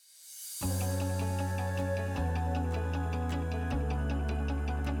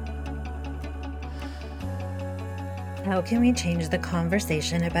How can we change the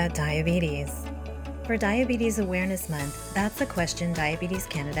conversation about diabetes? For Diabetes Awareness Month, that's a question Diabetes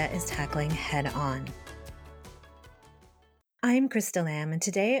Canada is tackling head on. I'm Krista Lamb, and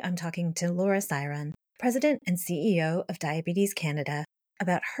today I'm talking to Laura Syron, President and CEO of Diabetes Canada,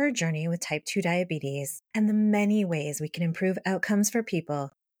 about her journey with type 2 diabetes and the many ways we can improve outcomes for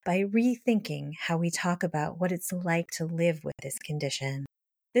people by rethinking how we talk about what it's like to live with this condition.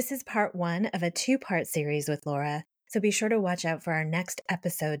 This is part one of a two-part series with Laura, so be sure to watch out for our next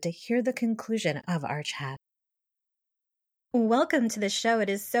episode to hear the conclusion of our chat. Welcome to the show. It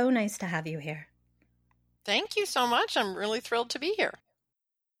is so nice to have you here. Thank you so much. I'm really thrilled to be here.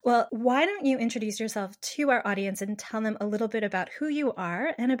 Well, why don't you introduce yourself to our audience and tell them a little bit about who you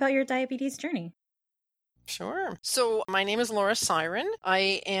are and about your diabetes journey? Sure. So my name is Laura Syron.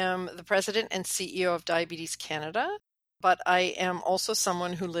 I am the president and CEO of Diabetes Canada, but I am also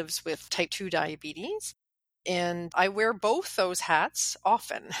someone who lives with type 2 diabetes. And I wear both those hats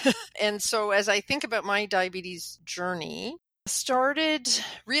often. And so as I think about my diabetes journey, started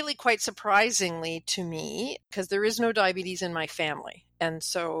really quite surprisingly to me because there is no diabetes in my family. And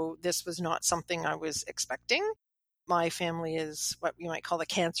so this was not something I was expecting. My family is what you might call the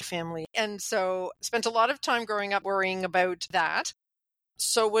cancer family. And so spent a lot of time growing up worrying about that.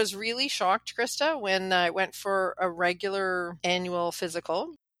 So was really shocked, Krista, when I went for a regular annual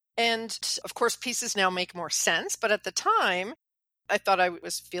physical. And of course, pieces now make more sense. But at the time, I thought I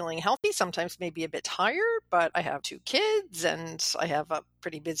was feeling healthy, sometimes maybe a bit tired, but I have 2 kids and I have a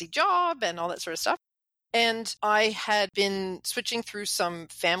pretty busy job and all that sort of stuff. And I had been switching through some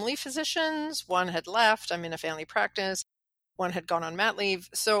family physicians. One had left. I'm in a family practice. One had gone on mat leave.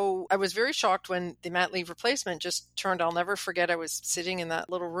 So I was very shocked when the mat leave replacement just turned. I'll never forget. I was sitting in that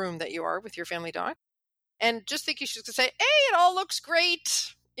little room that you are with your family doc and just thinking she was going to say, hey, it all looks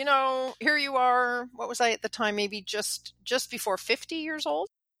great. You know, here you are. What was I at the time? Maybe just before 50 years old.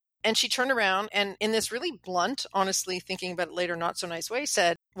 And she turned around and in this really blunt, honestly thinking about it later, not so nice way,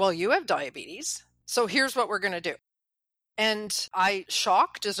 said, well, you have diabetes. So here's what we're going to do. And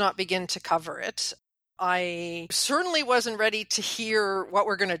shock does not begin to cover it. I certainly wasn't ready to hear what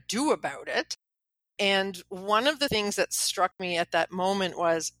we're going to do about it. And one of the things that struck me at that moment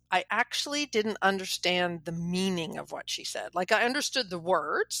was I actually didn't understand the meaning of what she said. Like I understood the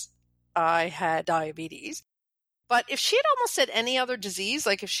words, I had diabetes. But if she had almost said any other disease,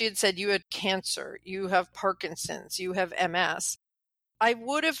 like if she had said you had cancer, you have Parkinson's, you have MS, I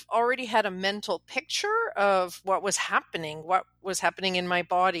would have already had a mental picture of what was happening in my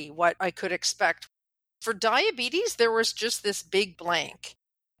body, what I could expect. For diabetes, there was just this big blank.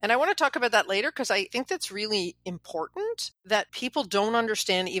 And I want to talk about that later because I think that's really important that people don't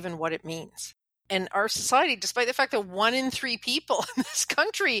understand even what it means. And our society, despite the fact that 1 in 3 people in this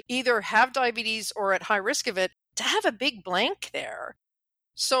country either have diabetes or at high risk of it, to have a big blank there.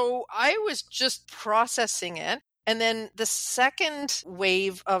 So I was just processing it. And then the second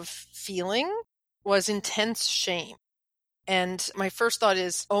wave of feeling was intense shame. And my first thought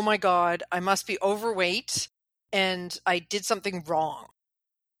is, oh my God, I must be overweight and I did something wrong.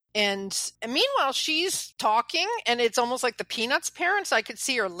 And meanwhile, she's talking and it's almost like the Peanuts parents. I could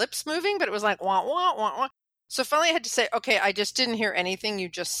see her lips moving, but it was like, wah, wah, wah, wah. So finally I had to say, okay, I just didn't hear anything you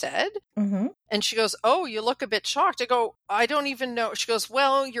just said. Mm-hmm. And she goes, oh, you look a bit shocked. I go, I don't even know. She goes,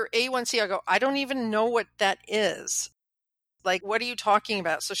 well, your A1C. I go, I don't even know what that is. Like, what are you talking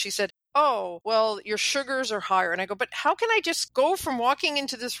about? So she said, oh, well, your sugars are higher. And I go, but how can I just go from walking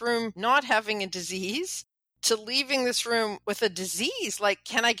into this room not having a disease to leaving this room with a disease? Like,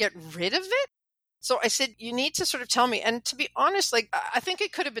 can I get rid of it? So I said, you need to sort of tell me. And to be honest, like, I think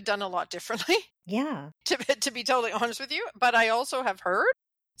it could have been done a lot differently. Yeah. To be totally honest with you. But I also have heard,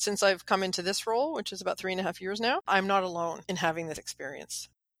 since I've come into this role, which is about 3.5 years now, I'm not alone in having this experience.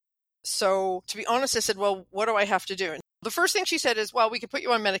 So to be honest, I said, well, what do I have to do? And the first thing she said is, well, we could put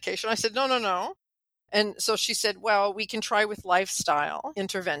you on medication. I said, no. And so she said, well, we can try with lifestyle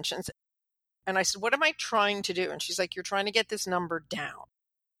interventions. And I said, what am I trying to do? And she's like, you're trying to get this number down.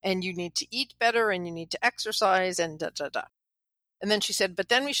 And you need to eat better and you need to exercise and da. And then she said, but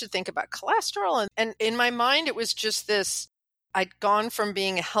then we should think about cholesterol. And in my mind, it was just this, I'd gone from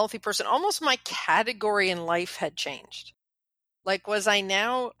being a healthy person, almost my category in life had changed. Like, was I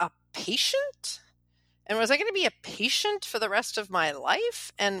now a patient? And was I going to be a patient for the rest of my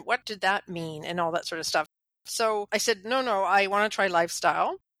life? And what did that mean? And all that sort of stuff. So I said, no, I want to try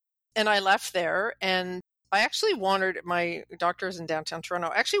lifestyle. And I left there and I actually wandered, my doctor is in downtown Toronto,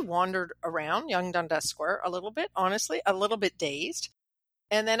 I actually wandered around Yonge Dundas Square a little bit, honestly, a little bit dazed.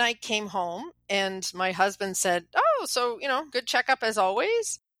 And then I came home and my husband said, oh, so, good checkup as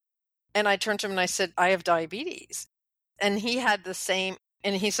always. And I turned to him and I said, I have diabetes. And he had the same,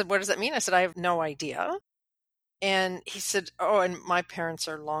 and he said, what does that mean? I said, I have no idea. And he said, oh, and my parents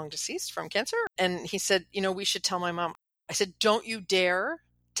are long deceased from cancer. And he said, we should tell my mom. I said, don't you dare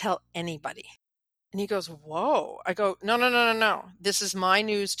tell anybody. And he goes, whoa. I go, no. This is my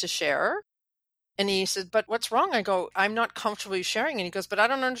news to share. And he said, but what's wrong? I go, I'm not comfortable sharing. And he goes, but I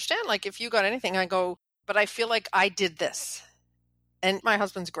don't understand. Like, if you got anything, I go, but I feel like I did this. And my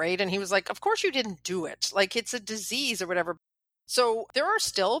husband's great. And he was like, of course you didn't do it. Like, it's a disease or whatever. So there are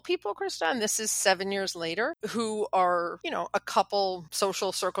still people, Krista, and this is 7 years later, who are, a couple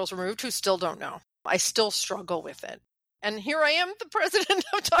social circles removed who still don't know. I still struggle with it. And here I am, the president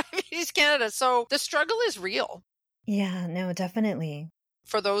of Diabetes Canada. So the struggle is real. Yeah, no, definitely.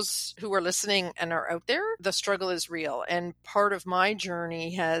 For those who are listening and are out there, the struggle is real. And part of my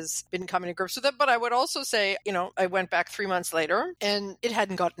journey has been coming to grips with it. But I would also say, I went back 3 months later and it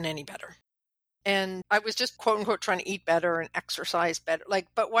hadn't gotten any better. And I was just, quote unquote, trying to eat better and exercise better.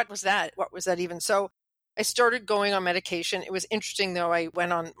 But what was that? What was that even? So I started going on medication. It was interesting, though. I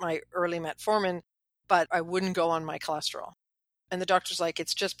went on my early metformin, but I wouldn't go on my cholesterol. And the doctor's like,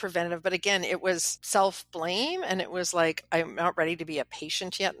 it's just preventative. But again, it was self-blame. And it was like, I'm not ready to be a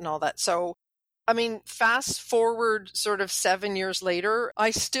patient yet and all that. So, fast forward sort of 7 years later,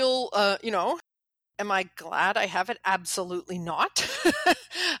 I still, am I glad I have it? Absolutely not.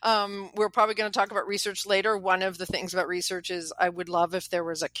 We're probably going to talk about research later. One of the things about research is I would love if there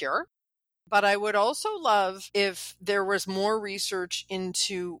was a cure. But I would also love if there was more research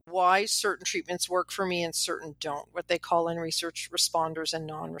into why certain treatments work for me and certain don't, what they call in research responders and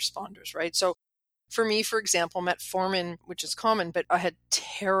non-responders, right? So for me, for example, metformin, which is common, but I had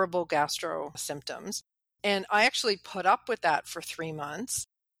terrible gastro symptoms. And I actually put up with that for 3 months.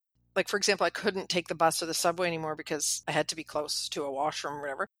 Like, for example, I couldn't take the bus or the subway anymore because I had to be close to a washroom or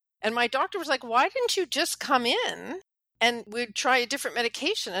whatever. And my doctor was like, why didn't you just come in and we'd try a different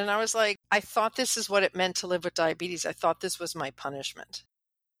medication? And I was like, I thought this is what it meant to live with diabetes. I thought this was my punishment.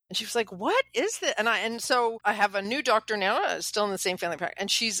 And she was like, what is that? And so I have a new doctor now, still in the same family practice, and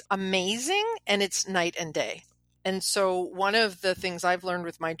she's amazing, and it's night and day. And so one of the things I've learned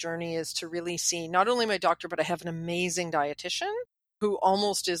with my journey is to really see not only my doctor, but I have an amazing dietitian who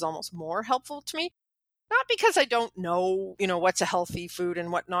is almost more helpful to me. Not because I don't know, what's a healthy food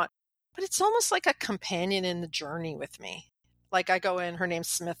and whatnot, but it's almost like a companion in the journey with me. Like, I go in, her name's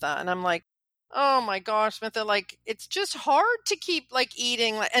Smitha, and I'm like, oh my gosh, Smitha, like, it's just hard to keep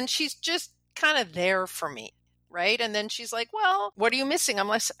eating. And she's just kind of there for me. Right. And then she's like, well, what are you missing? I'm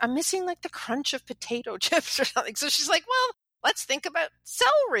like, I'm missing the crunch of potato chips or something. So she's like, well, let's think about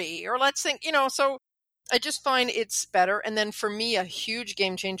celery, or let's think, so I just find it's better. And then for me, a huge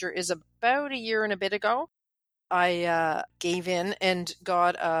game changer is about a year and a bit ago, I gave in and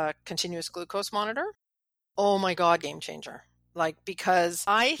got a continuous glucose monitor. Oh my God, game changer. Because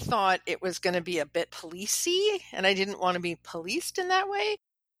I thought it was going to be a bit policey, and I didn't want to be policed in that way.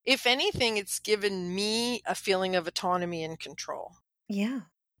 If anything, it's given me a feeling of autonomy and control. Yeah.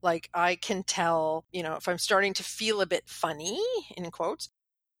 I can tell, if I'm starting to feel a bit funny, in quotes,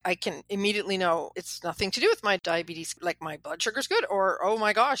 I can immediately know it's nothing to do with my diabetes, like my blood sugar's good, or, oh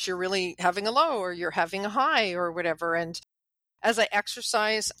my gosh, you're really having a low, or you're having a high, or whatever. And as I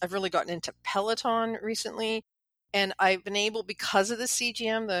exercise, I've really gotten into Peloton recently. And I've been able, because of the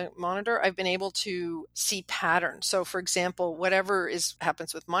CGM, the monitor, I've been able to see patterns. So for example, whatever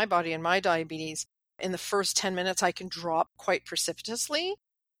happens with my body and my diabetes, in the first 10 minutes, I can drop quite precipitously.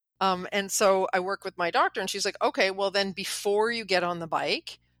 And so I work with my doctor, and she's like, okay, well then before you get on the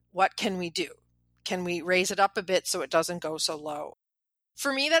bike, what can we do? Can we raise it up a bit so it doesn't go so low?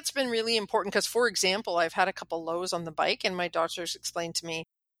 For me, that's been really important because, for example, I've had a couple lows on the bike, and my doctor's explained to me,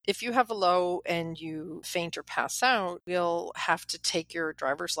 if you have a low and you faint or pass out, we'll have to take your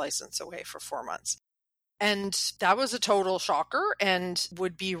driver's license away for 4 months. And that was a total shocker and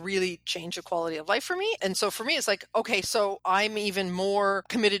would be really change the quality of life for me. And so for me, it's like, okay, so I'm even more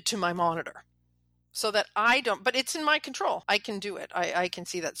committed to my monitor so that I don't, but it's in my control. I can do it. I can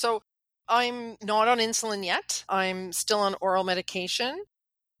see that. So I'm not on insulin yet. I'm still on oral medication.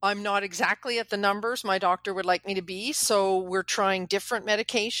 I'm not exactly at the numbers my doctor would like me to be, so we're trying different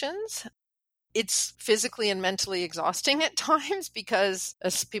medications. It's physically and mentally exhausting at times because,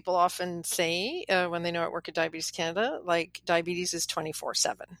 as people often say when they know I work at Diabetes Canada, diabetes is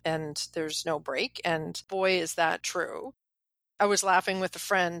 24/7 and there's no break. And boy, is that true. I was laughing with a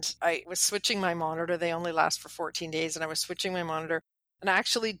friend. I was switching my monitor. They only last for 14 days, and I was switching my monitor. And I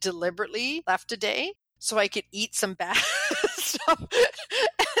actually deliberately left a day so I could eat some bad stuff.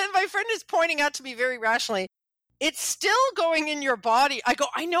 And my friend is pointing out to me very rationally, it's still going in your body. I go,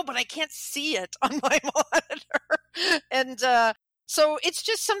 I know, but I can't see it on my monitor. And so it's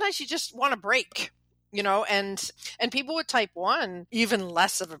just sometimes you just want a break, and people with type 1, even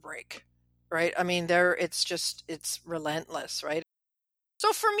less of a break, right? I mean, it's relentless, right?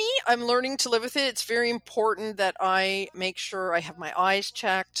 So for me, I'm learning to live with it. It's very important that I make sure I have my eyes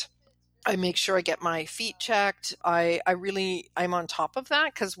checked. I make sure I get my feet checked. I'm on top of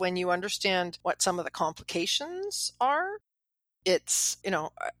that, because when you understand what some of the complications are, it's,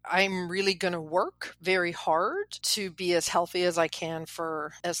 I'm really going to work very hard to be as healthy as I can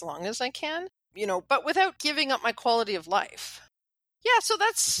for as long as I can, but without giving up my quality of life. Yeah, so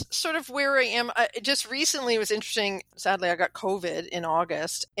that's sort of where I am. Just recently, it was interesting. Sadly, I got COVID in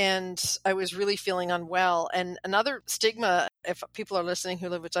August, and I was really feeling unwell. And another stigma, if people are listening who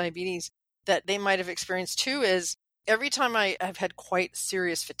live with diabetes, that they might have experienced too, is every time I've had quite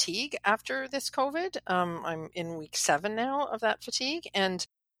serious fatigue after this COVID. I'm in week 7 now of that fatigue. And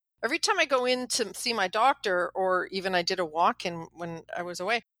every time I go in to see my doctor, or even I did a walk-in when I was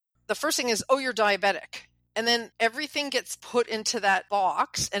away, the first thing is, oh, you're diabetic. And then everything gets put into that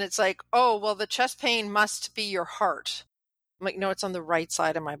box, and it's like, oh, well, the chest pain must be your heart. I'm like, no, it's on the right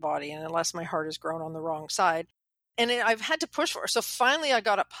side of my body, and unless my heart has grown on the wrong side. And I've had to push for it. So finally I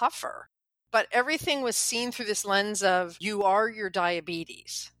got a puffer, but everything was seen through this lens of, you are your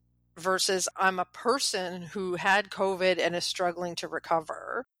diabetes, versus I'm a person who had COVID and is struggling to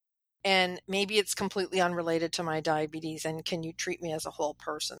recover. And maybe it's completely unrelated to my diabetes, and can you treat me as a whole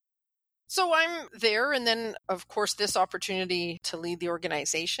person? So I'm there. And then, of course, this opportunity to lead the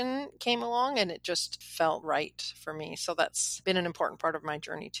organization came along, and it just felt right for me. So that's been an important part of my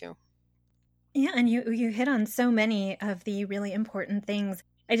journey too. Yeah, and you hit on so many of the really important things.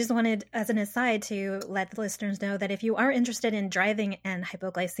 I just wanted, as an aside, to let the listeners know that if you are interested in driving and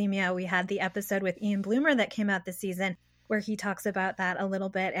hypoglycemia, we had the episode with Ian Bloomer that came out this season, where he talks about that a little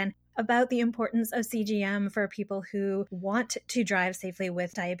bit, and about the importance of CGM for people who want to drive safely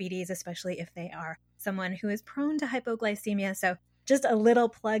with diabetes, especially if they are someone who is prone to hypoglycemia. So just a little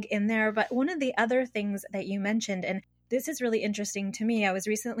plug in there. But one of the other things that you mentioned, and this is really interesting to me, I was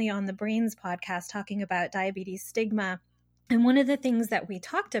recently on the Brains podcast talking about diabetes stigma. And one of the things that we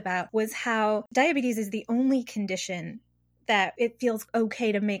talked about was how diabetes is the only condition that it feels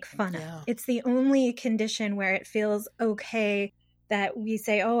okay to make fun of. It's the only condition where it feels okay that we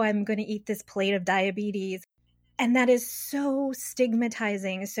say, oh, I'm going to eat this plate of diabetes. And that is so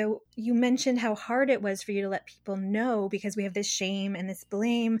stigmatizing. So you mentioned how hard it was for you to let people know, because we have this shame and this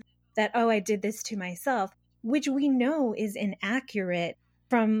blame that, oh, I did this to myself, which we know is inaccurate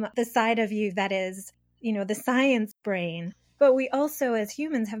from the side of you that is, the science brain. But we also, as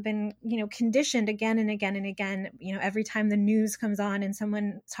humans, have been, conditioned again and again and again, every time the news comes on and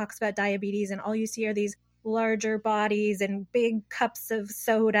someone talks about diabetes, and all you see are these larger bodies and big cups of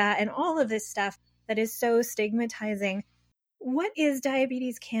soda and all of this stuff that is so stigmatizing. What is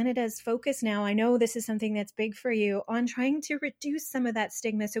Diabetes Canada's focus now? I know this is something that's big for you, on trying to reduce some of that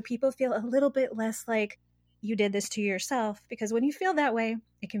stigma so people feel a little bit less like you did this to yourself, because when you feel that way,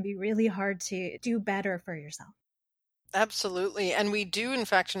 it can be really hard to do better for yourself. Absolutely. And we do, in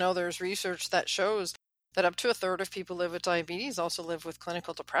fact, know there's research that shows that up to a third of people live with diabetes also live with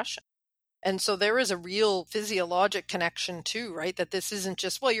clinical depression. And so there is a real physiologic connection too, right? That this isn't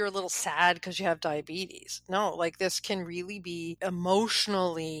just, well, you're a little sad because you have diabetes. No, like this can really be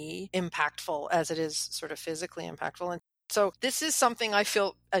emotionally impactful as it is sort of physically impactful. And so this is something I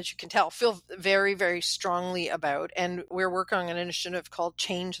feel, as you can tell, feel very, very strongly about. And we're working on an initiative called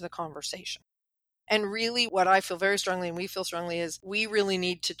Change the Conversation. And really what I feel very strongly, and we feel strongly, is we really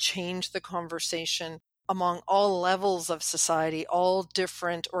need to change the conversation among all levels of society, all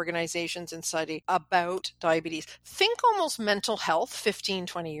different organizations in society about diabetes. Think almost mental health 15,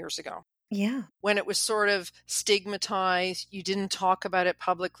 20 years ago. Yeah. When it was sort of stigmatized, you didn't talk about it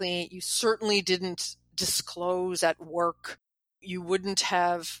publicly. You certainly didn't disclose at work. You wouldn't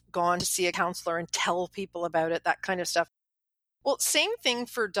have gone to see a counselor and tell people about it, that kind of stuff. Well, same thing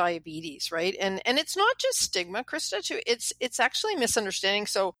for diabetes, right? And it's not just stigma, Krista, too. It's actually misunderstanding.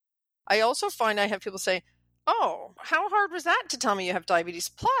 So I also find I have people say, oh, how hard was that to tell me you have diabetes?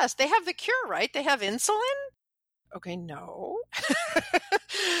 Plus, they have the cure, right? They have insulin. Okay, no.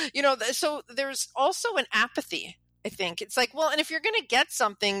 So there's also an apathy, I think. It's like, well, and if you're going to get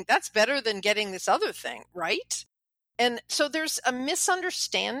something, that's better than getting this other thing, right? And so there's a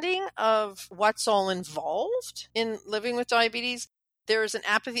misunderstanding of what's all involved in living with diabetes. There's an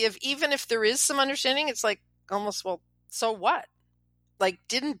apathy of, even if there is some understanding, it's like almost, well, so what? Like,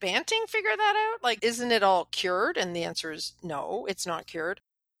 didn't Banting figure that out? Like, isn't it all cured? And the answer is no, it's not cured.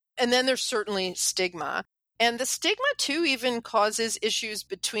 And then there's certainly stigma. And the stigma too even causes issues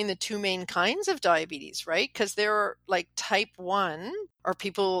between the two main kinds of diabetes, right? Because there are like type 1 are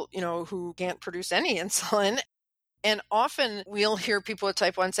people, who can't produce any insulin. And often we'll hear people with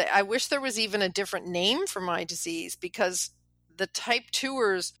type 1 say, I wish there was even a different name for my disease because the type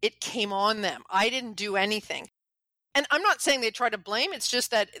 2ers, it came on them. I didn't do anything. And I'm not saying they try to blame. It's just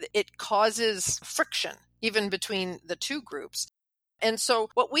that it causes friction even between the two groups. And so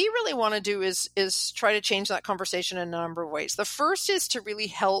what we really want to do is try to change that conversation in a number of ways. The first is to really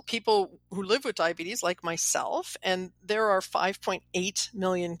help people who live with diabetes like myself. And there are 5.8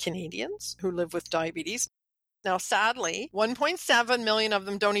 million Canadians who live with diabetes. Now, sadly, 1.7 million of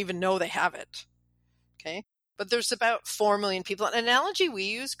them don't even know they have it. Okay. But there's about 4 million people. An analogy we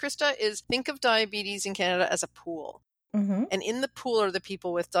use, Krista, is think of diabetes in Canada as a pool. Mm-hmm. And in the pool are the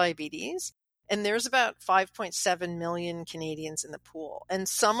people with diabetes. And there's about 5.7 million Canadians in the pool. And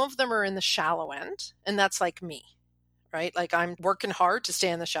some of them are in the shallow end. And that's like me, right? Like I'm working hard to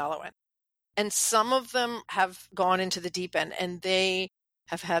stay in the shallow end. And some of them have gone into the deep end and they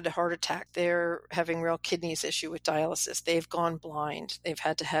have had a heart attack. They're having real kidneys issue with dialysis. They've gone blind. They've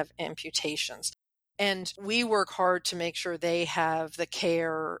had to have amputations. And we work hard to make sure they have the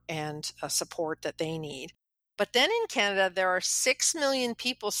care and support that they need. But then in Canada, there are 6 million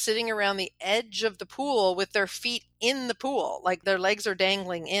people sitting around the edge of the pool with their feet in the pool, like their legs are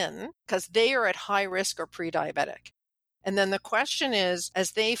dangling in, because they are at high risk or pre-diabetic. And then the question is,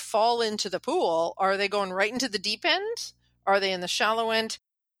 as they fall into the pool, are they going right into the deep end? Are they in the shallow end?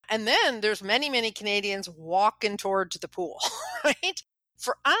 And then there's many, many Canadians walking towards the pool, right?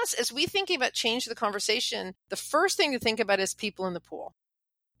 For us, as we thinking about change the conversation, the first thing to think about is people in the pool.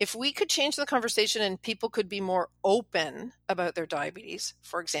 If we could change the conversation and people could be more open about their diabetes,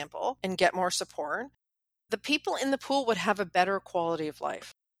 for example, and get more support, the people in the pool would have a better quality of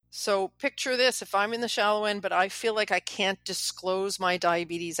life. So picture this, if I'm in the shallow end, but I feel like I can't disclose my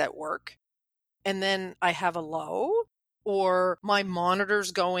diabetes at work, and then I have a low, or my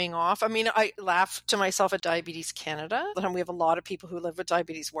monitor's going off. I mean, I laugh to myself at Diabetes Canada. We have a lot of people who live with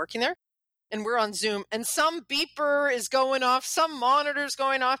diabetes working there. And we're on Zoom and some beeper is going off, some monitor's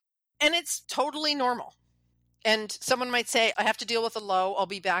going off, and it's totally normal. And someone might say, I have to deal with a low. I'll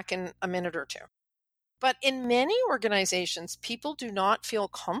be back in a minute or two. But in many organizations, people do not feel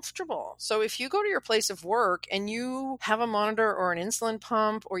comfortable. So if you go to your place of work and you have a monitor or an insulin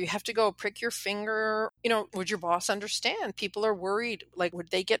pump, or you have to go prick your finger, would your boss understand? People are worried, like,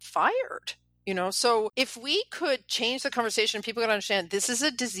 would they get fired? So if we could change the conversation, people could understand this is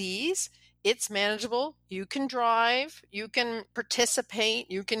a disease. It's manageable. You can drive, you can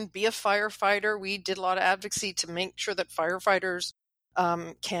participate, you can be a firefighter. We did a lot of advocacy to make sure that firefighters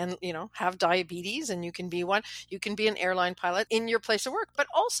can, have diabetes, and you can be one. You can be an airline pilot in your place of work, but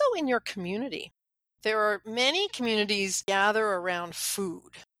also in your community. There are many communities gather around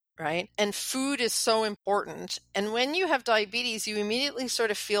food, right? And food is so important. And when you have diabetes, you immediately sort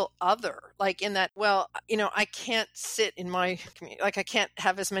of feel other, like in that, well, I can't sit in my community, like I can't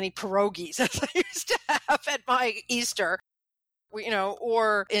have as many pierogies as I used to have at my Easter,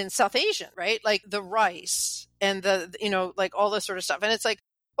 or in South Asian, right? Like the rice and the, like all this sort of stuff. And it's like,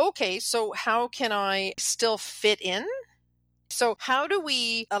 okay, so how can I still fit in? So how do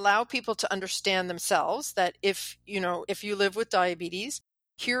we allow people to understand themselves that if you live with diabetes,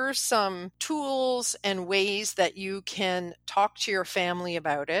 here are some tools and ways that you can talk to your family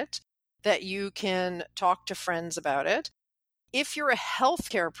about it, that you can talk to friends about it. If you're a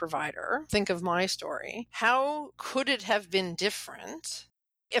healthcare provider, think of my story. How could it have been different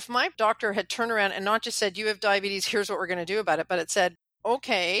if my doctor had turned around and not just said, you have diabetes, here's what we're going to do about it, but it said,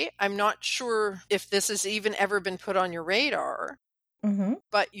 okay, I'm not sure if this has even ever been put on your radar,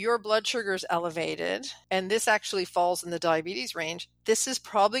 but your blood sugar is elevated, and this actually falls in the diabetes range. This is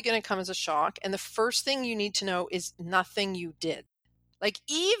probably going to come as a shock. And the first thing you need to know is nothing you did. Like,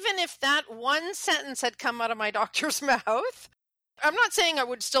 even if that one sentence had come out of my doctor's mouth, I'm not saying I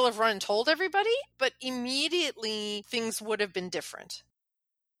would still have run and told everybody, but immediately things would have been different.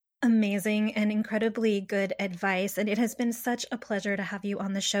 Amazing and incredibly good advice. And it has been such a pleasure to have you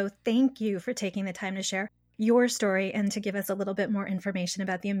on the show. Thank you for taking the time to share your story and to give us a little bit more information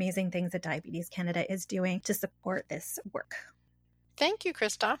about the amazing things that Diabetes Canada is doing to support this work. Thank you,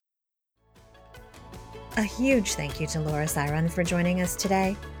 Krista. A huge thank you to Laura Syron for joining us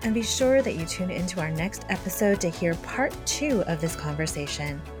today. And be sure that you tune into our next episode to hear part 2 of this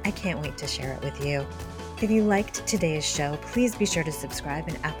conversation. I can't wait to share it with you. If you liked today's show, please be sure to subscribe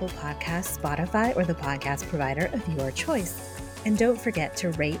in Apple Podcasts, Spotify, or the podcast provider of your choice. And don't forget to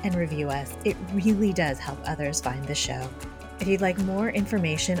rate and review us. It really does help others find the show. If you'd like more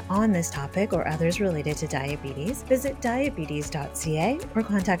information on this topic or others related to diabetes, visit diabetes.ca or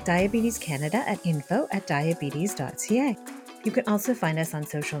contact Diabetes Canada at info@diabetes.ca. You can also find us on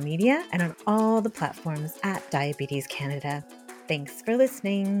social media and on all the platforms at Diabetes Canada. Thanks for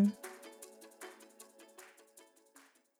listening.